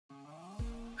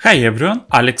Hi everyone,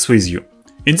 Alex with you.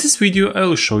 In this video I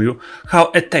will show you how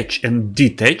attach and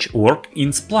detach work in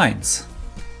splines.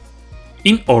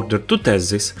 In order to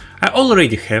test this, I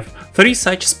already have 3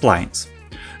 such splines.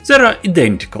 They are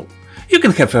identical. You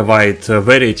can have a wide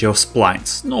variety of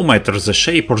splines, no matter the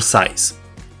shape or size.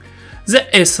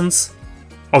 The essence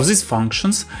of these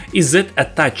functions is that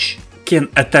attach can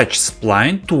attach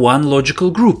spline to one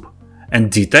logical group,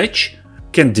 and detach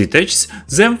can detach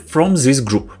them from this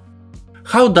group.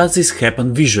 How does this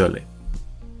happen visually?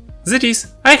 That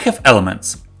is, I have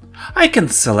elements. I can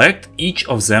select each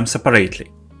of them separately.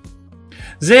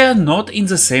 They are not in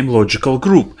the same logical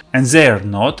group, and they are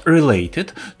not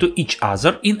related to each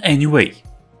other in any way.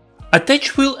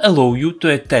 Attach will allow you to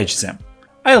attach them.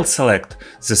 I'll select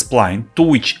the spline to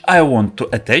which I want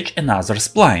to attach another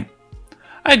spline.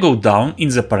 I go down in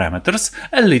the parameters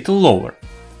a little lower.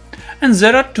 And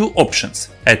there are 2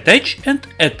 options, attach and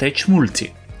attach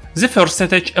multi. The first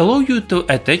attach allows you to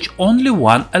attach only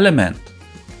one element,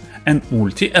 and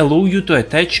multi allows you to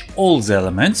attach all the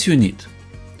elements you need.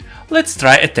 Let's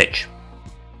try attach.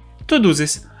 To do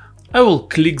this, I will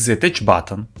click the attach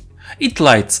button. It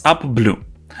lights up blue,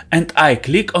 and I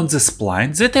click on the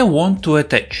spline that I want to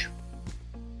attach.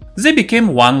 They became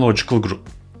one logical group.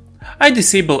 I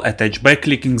disable attach by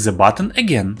clicking the button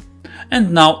again,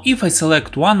 and now if I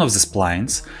select one of the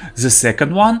splines, the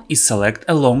second one is selected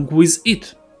along with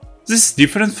it. This is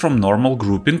different from normal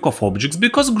grouping of objects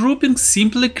because grouping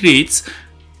simply creates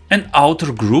an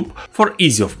outer group for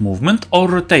ease of movement or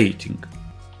rotating.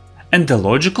 And the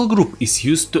logical group is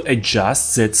used to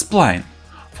adjust that spline.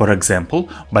 For example,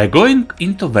 by going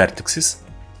into vertices,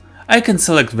 I can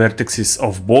select vertices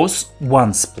of both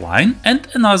one spline and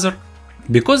another,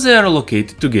 because they are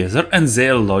located together and they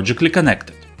are logically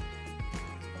connected.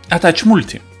 Attach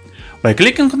multi. By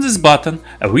clicking on this button,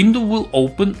 a window will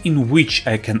open in which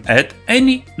I can add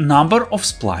any number of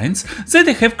splines that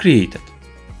I have created.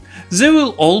 They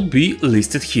will all be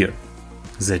listed here.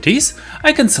 That is,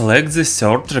 I can select the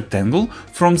third rectangle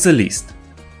from the list.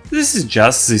 This is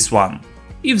just this one.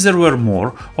 If there were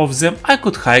more of them, I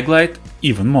could highlight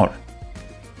even more.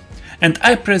 And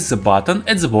I press the button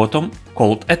at the bottom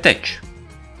called Attach.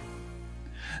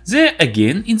 They are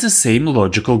again in the same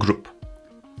logical group.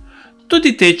 To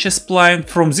detach a spline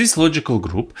from this logical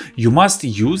group, you must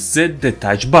use the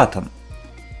Detach button.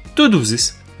 To do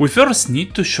this, we first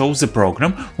need to show the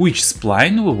program which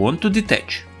spline we want to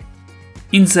detach.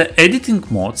 In the editing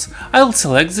modes, I'll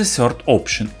select the third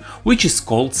option, which is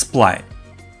called Spline.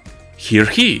 Here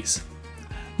he is.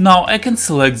 Now I can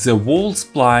select the whole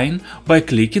spline by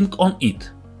clicking on it,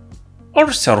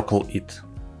 or circle it.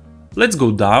 Let's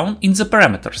go down in the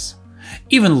parameters,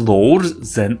 even lower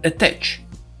than attach.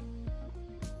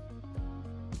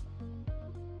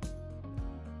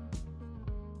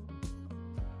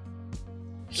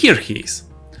 Here he is.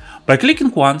 By clicking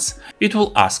once, it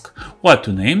will ask what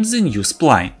to name the new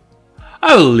spline.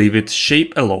 I will leave it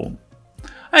shape alone.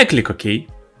 I click OK.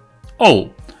 Oh,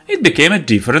 it became a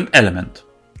different element.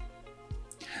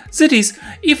 That is,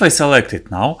 if I select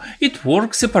it now, it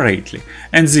works separately,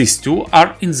 and these two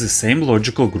are in the same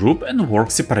logical group and work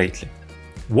separately.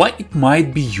 Why it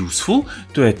might be useful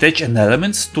to attach an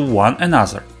elements to one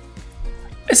another?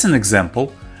 As an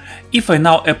example, if I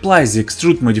now apply the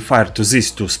extrude modifier to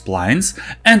these 2 splines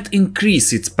and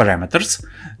increase its parameters,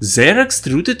 they are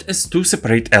extruded as 2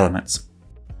 separate elements.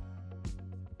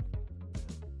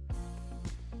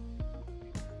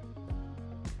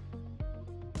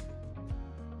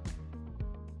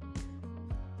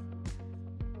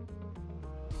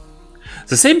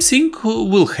 The same thing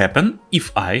will happen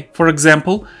if I, for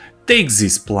example, take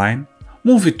this spline,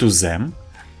 move it to them,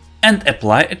 and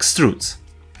apply extrudes.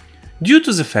 Due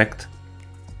to the fact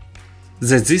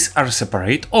that these are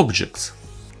separate objects,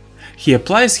 he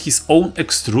applies his own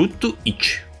extrude to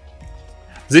each.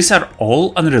 These are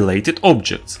all unrelated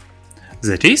objects.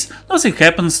 That is, nothing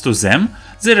happens to them,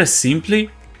 they are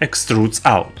simply extrudes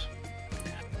out.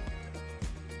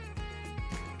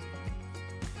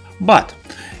 But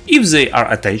if they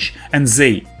are attached and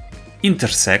they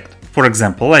intersect, for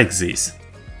example like this,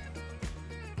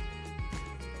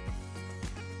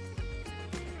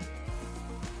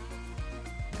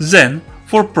 then,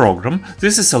 for program,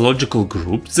 this is a logical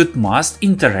group that must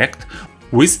interact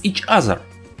with each other.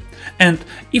 And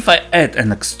if I add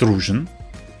an extrusion,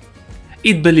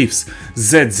 it believes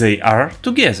that they are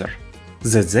together,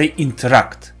 that they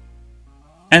interact.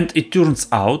 And it turns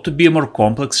out to be a more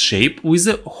complex shape with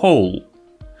a hole,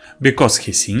 because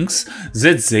he thinks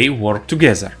that they work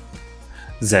together.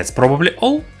 That's probably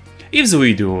all. If the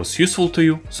video was useful to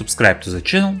you, subscribe to the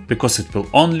channel because it will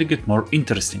only get more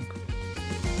interesting.